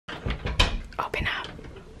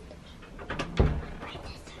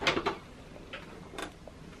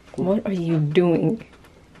What are you doing?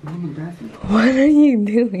 I'm in the bathroom. What are you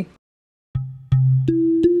doing?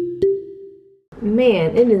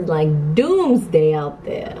 Man, it is like doomsday out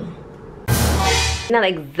there. Not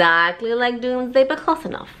exactly like doomsday, but close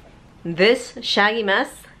enough. This shaggy mess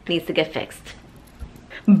needs to get fixed.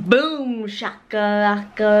 Boom, shaka,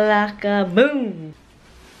 laka, laka, boom.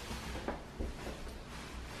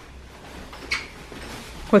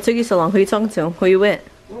 What took you so long? Who are you talking to? Who are you with?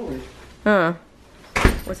 Always. Huh.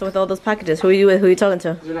 What's up with all those packages? Who are you with? Who are you talking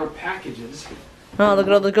to? They're not packages. Oh, look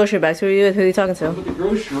at all the grocery bags. Who are you with? Who are you talking to? I'm at the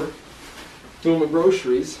grocery store, doing my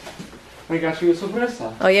groceries. I got you with some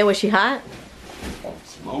Vanessa. Oh yeah, was she hot? Oh,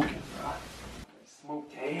 smoking, bro.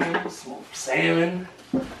 Smoked ham, smoked salmon,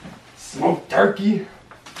 smoked turkey.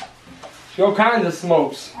 She all kinds of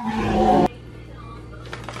smokes.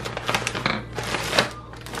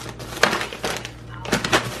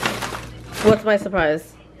 What's my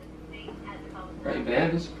surprise? Got you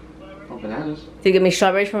bananas. Oh, bananas. Did you give me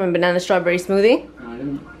strawberries from a banana strawberry smoothie? No, I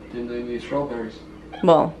didn't do any strawberries.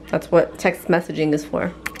 Well, that's what text messaging is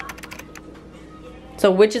for. So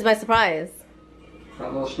which is my surprise? Got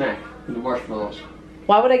a little snack with the marshmallows.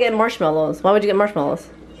 Why would I get marshmallows? Why would you get marshmallows?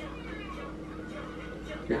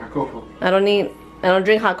 Your hot cocoa. I don't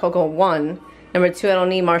drink hot cocoa, 1. Number 2, I don't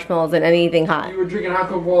need marshmallows in anything hot. You were drinking hot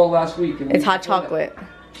cocoa all last week. And It's hot chocolate.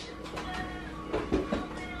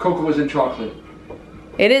 Cocoa was in chocolate.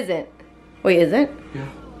 It isn't. Wait, is it? Yeah.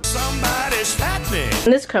 Somebody's fattening.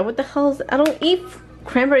 And this crap, what the hell is, I don't eat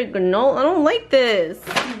cranberry granola. I don't like this.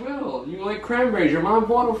 You will. You like cranberries. Your mom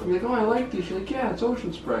bought them for me. Like, oh, I like these. She's like, yeah, it's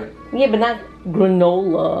ocean spray. Yeah, but not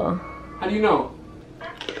granola. How do you know?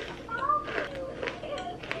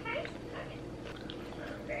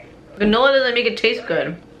 Granola doesn't make it taste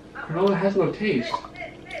good. Granola has no taste.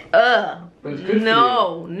 Ugh. But it's good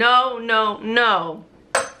No, no, no, no.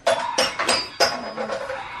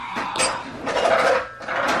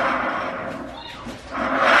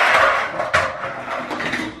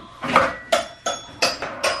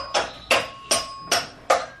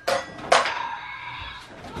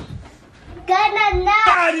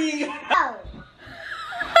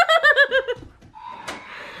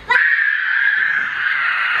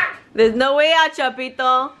 There's no way out,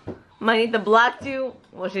 Chapito. Manita blocked you.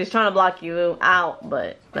 Well, she's trying to block you out,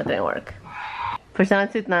 but that didn't work. Persona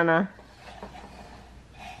tooth, Nana.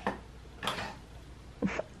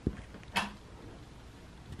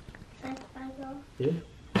 Yeah?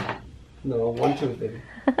 No, 1 tooth, baby.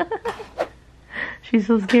 She's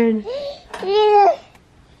so scared.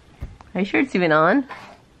 Are you sure it's even on?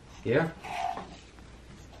 Yeah.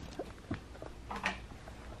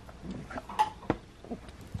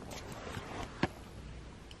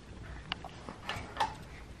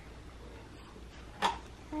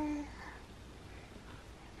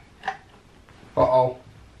 Uh-oh.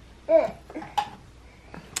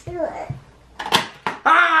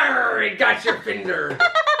 I got your finger.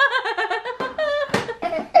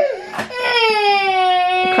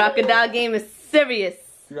 Crocodile game is serious.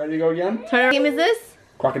 You ready to go again? Turn around. Game is this?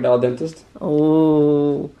 Crocodile Dentist.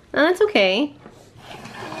 Oh, no, that's okay.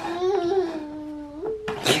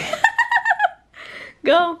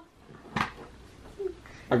 Go.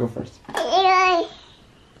 I'll go first.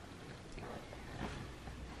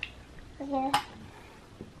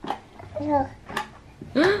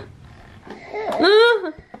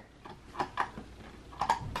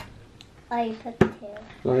 Oh, you picked 2.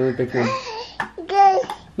 No, you pick 1.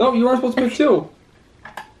 No, you are supposed to pick 2.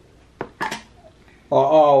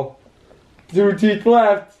 Uh-oh. 2 teeth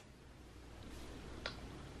left.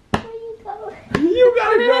 You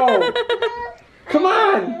gotta go. Come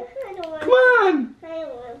on. Come on.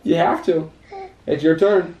 You have to. It's your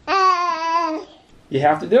turn. You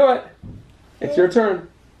have to do it. It's your turn.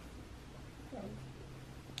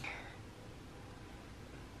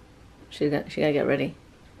 She gotta get ready.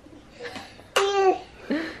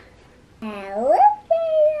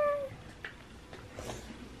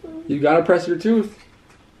 You gotta press your tooth.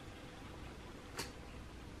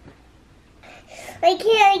 I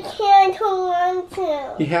can't hold on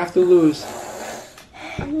to. You have to lose.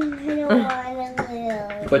 I don't want to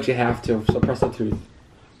lose. But you have to, so press the tooth.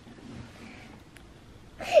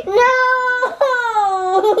 No!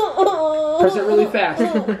 Press it really fast.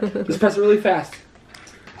 Just press it really fast.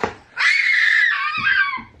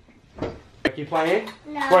 Keep playing?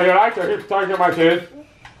 No. Well, you like to keep touching my teeth.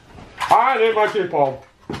 I need my teeth pulled.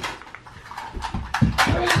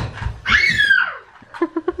 I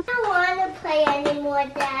don't want to play anymore,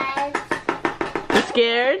 Dad. You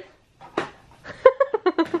scared?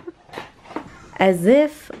 As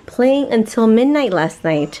if playing until midnight last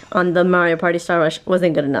night on the Mario Party Star Rush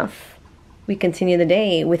wasn't good enough. we continue the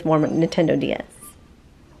day with more Nintendo DS.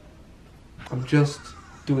 I'm just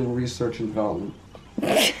doing research and development.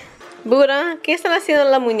 Buddha, ¿qué están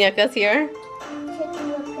haciendo las muñecas here?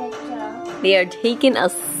 Taking a picture. They are taking a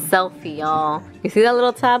selfie, y'all. You see that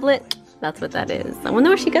little tablet? That's what that is. I wonder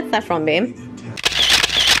where she gets that from, babe.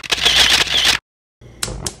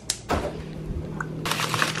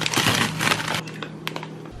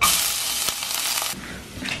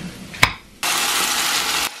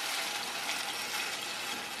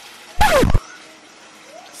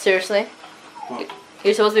 Seriously? What?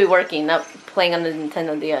 You're supposed to be working, not playing on the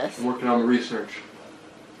Nintendo DS. I'm working on the research.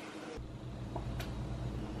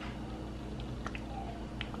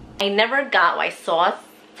 I never got why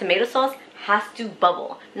tomato sauce, has to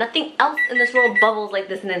bubble. Nothing else in this world bubbles like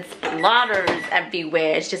this and then splatters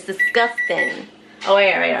everywhere. It's just disgusting. Oh,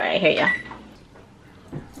 alright, here ya.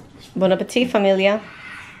 Bon appetit, familia.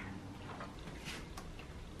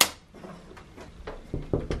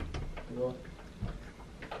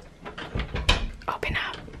 Open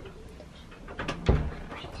up.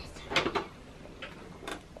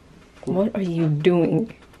 What are you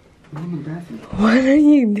doing? I'm in the bathroom. What are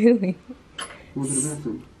you doing? I'm in the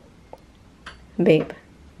bathroom. Babe.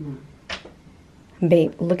 What?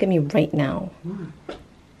 Babe, look at me right now. What?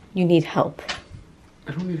 You need help.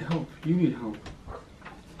 I don't need help. You need help.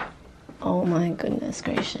 Oh my goodness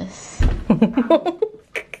gracious.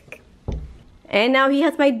 And now he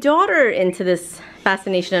has my daughter into this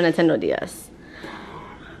fascination on Nintendo DS.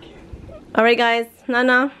 Alright guys,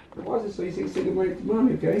 Nana, Pause it so you say goodnight to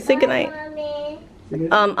mommy, okay? say goodnight. Mommy. Say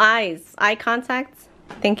goodnight. Eyes. Eye contact.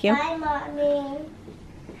 Thank you. Bye, Mommy.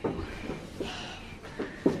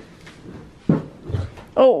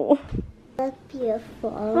 Oh. That's beautiful.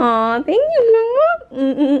 Aw, thank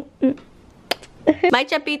you. Bye,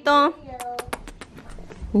 Chapito.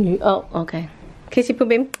 Oh, okay. Kissy poo,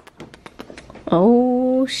 babe.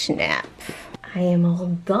 Oh, snap. I am all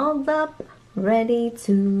dolled up, ready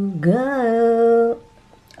to go.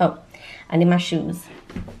 Oh, I need my shoes.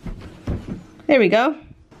 There we go.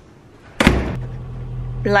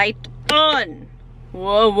 Light on.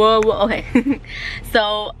 Whoa, whoa, whoa. Okay.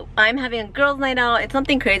 So, I'm having a girls' night out. It's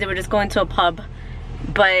something crazy. We're just going to a pub.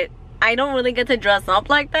 But I don't really get to dress up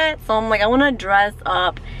like that. So, I'm like, I want to dress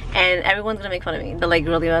up. And everyone's going to make fun of me. They're like,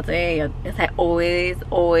 really about to say, I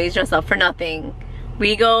always dress up for nothing.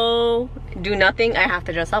 We go do nothing. I have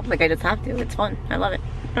to dress up. Like, I just have to. It's fun. I love it.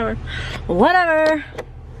 Whatever. Whatever.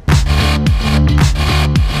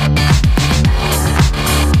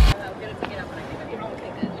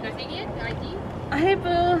 Hey,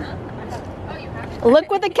 boo.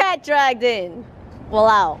 Look what the cat dragged in. Well,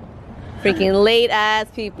 out. Freaking late ass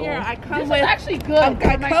people. Here, I come with. Actually good.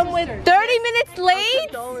 I come with 30 minutes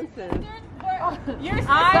late? You're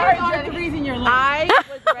sorry, are the reason you're late. I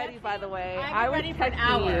was ready, by the way. I was ready for an texting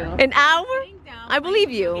hour. you. An hour? I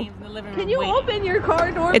believe you. Can you open your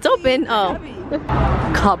car door? It's open. Oh.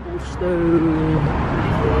 Cobblestone.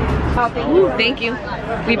 Thank you.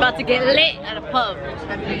 We about to get lit at a pub.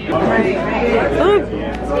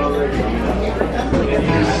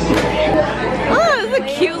 Oh, it's a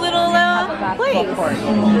cute little place.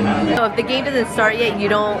 So if the game doesn't start yet, you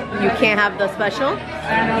can't have the special.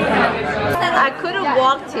 I could have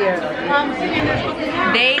walked here.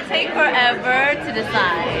 They take forever to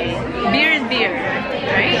decide. Beer is beer,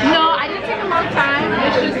 right? No, I didn't take a long time.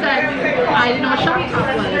 It's just that I didn't know what Shock Top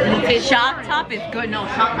was. Shock Top is good. No,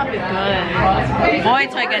 Shock Top is good.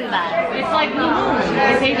 BOYTOY gets that. It's like Blue Moon.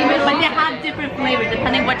 It's 80 minutes. But they have different flavors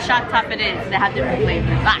depending what Shock Top it is. They have different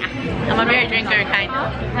flavors. I'm a beer drinker, kind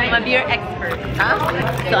of. I'm a beer expert.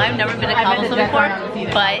 So I've never been to Cobblestone before,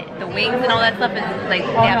 but the wings and all that stuff is like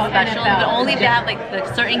they have specials. But only if they have like the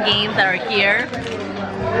certain games that are here.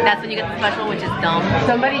 That's when you get the special, which is dumb.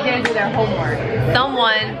 Somebody didn't do their homework.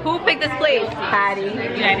 Someone who picked this place? Patty.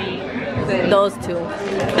 Those two.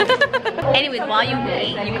 Anyways, while you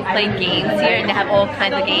eat, you can play games here, and they have all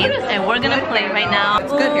kinds of games, and we're gonna play right now.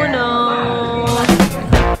 It's good here. No.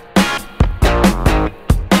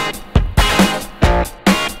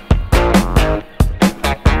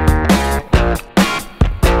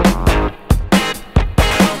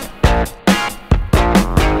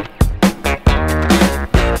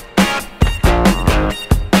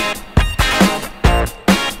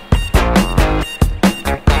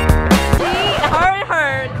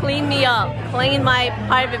 Clean my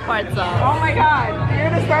private parts off. Oh my god, you're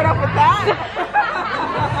gonna start off with that?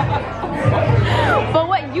 But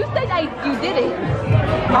what you said, you did it.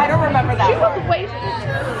 I don't remember that. She was wasted.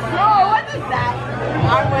 No, it wasn't that.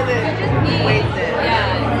 I wasn't wasted.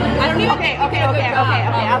 Yeah. I don't even. Okay. I'll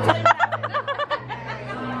tell you.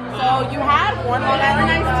 So you had one Long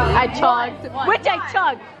Island iced tea. I chugged. Which I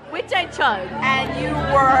chugged. And you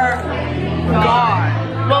were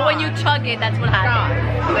gone. Well, when you chug it, that's what happens.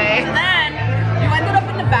 And then you ended up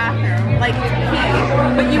in the bathroom, like to pee,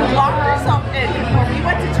 but you locked yourself in. When we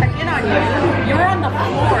went to check in on you, you were on the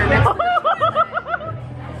floor next to the toilet.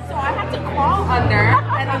 So I had to crawl under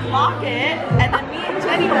and unlock it, and then me and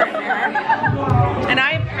Jenny were in there. And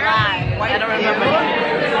I apparently I don't remember.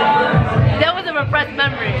 That was a repressed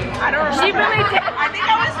memory. I don't remember. She really did. I think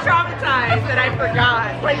I was traumatized and I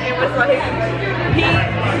forgot. Like it was like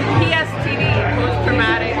PSTD,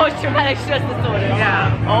 Post-traumatic stress disorder.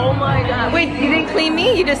 Yeah. Oh my god. Wait, you didn't clean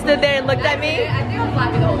me? You just stood there and looked at me? I think I was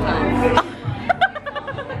laughing the whole time.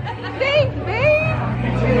 Thanks,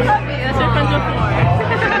 babe. Love me. That's your friends before.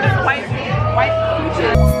 White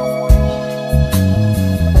cooches.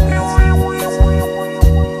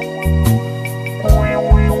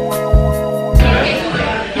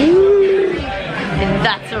 And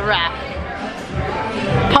that's a wrap.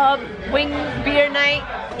 Pub, wing, beer night.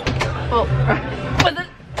 Oh, what the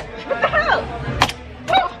hell?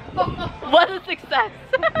 What a success.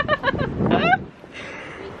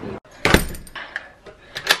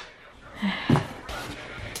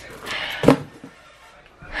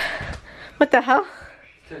 What the hell?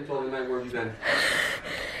 10:12 at night, where have you been?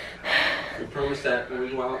 We promised that when we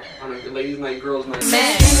go out on a ladies' night, girls' night,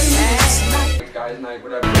 guys' night,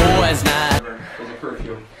 whatever. Boys' night. There's a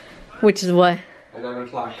curfew. Which is what? 11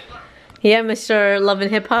 o'clock. Yeah, Mr. Love and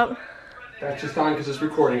Hip Hop. That's just on because it's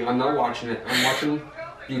recording. I'm not watching it. I'm watching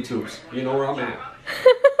YouTube's. You know where I'm at.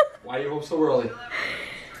 Why you home so early?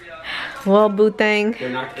 Well, boo thing.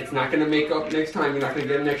 It's not gonna make up next time. You're not gonna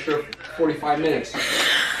get an extra 45 minutes.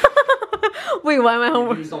 Wait, why am I home?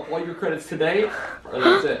 You used up all your credits today, or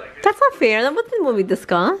that's it. That's not fair. That wasn't what we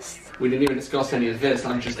discussed. We didn't even discuss any of this.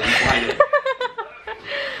 I'm just implying it.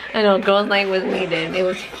 I know, girls' night was needed. It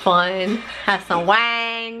was fun. Had some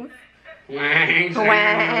wangs. Wangs.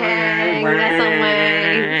 Had some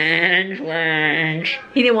wangs.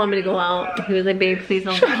 He didn't want me to go out. He was like, babe, please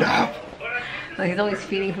don't. Shut up. Like, he's always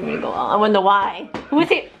feeding for me to go out. I wonder why. Who is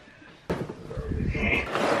he?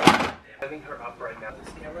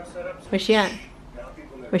 Where's she at?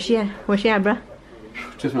 Where's she at? Where's she at, bruh?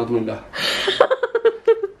 Just went out the window.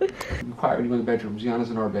 Be quiet when you go in the bedroom. Ziana's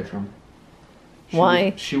in our bedroom.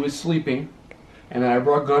 Why? She was sleeping, and then I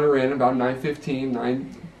brought Gunner in about 9:15,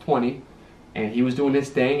 9:20, and he was doing his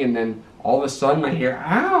thing, and then all of a sudden I hear,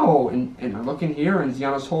 ow! And I look in here, and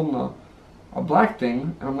Ziana's holding a black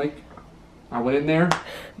thing, and I'm like, I went in there,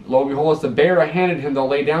 lo and behold, it's the bear I handed him to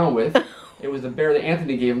lay down with. It was the bear that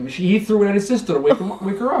Anthony gave him. He threw it at his sister to wake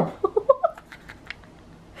her up.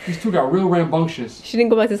 These two got real rambunctious. She didn't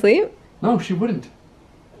go back to sleep? No, she wouldn't.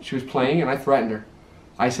 She was playing, and I threatened her.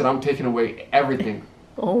 I said, I'm taking away everything.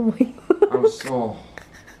 Oh my god. I was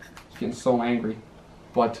getting so angry.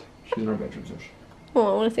 But she's in her bedroom, so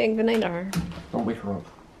Oh, I want to say good night to her. don't wake her up.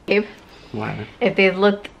 Babe, What? if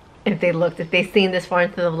they seen this far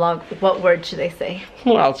into the vlog, what word should they say?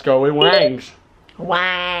 Well, let's go with wangs.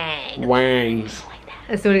 Wang. Wangs.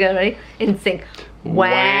 Let's do it together, ready? In sync.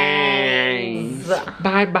 Wangs.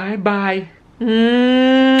 Bye, bye, bye.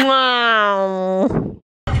 Mwah.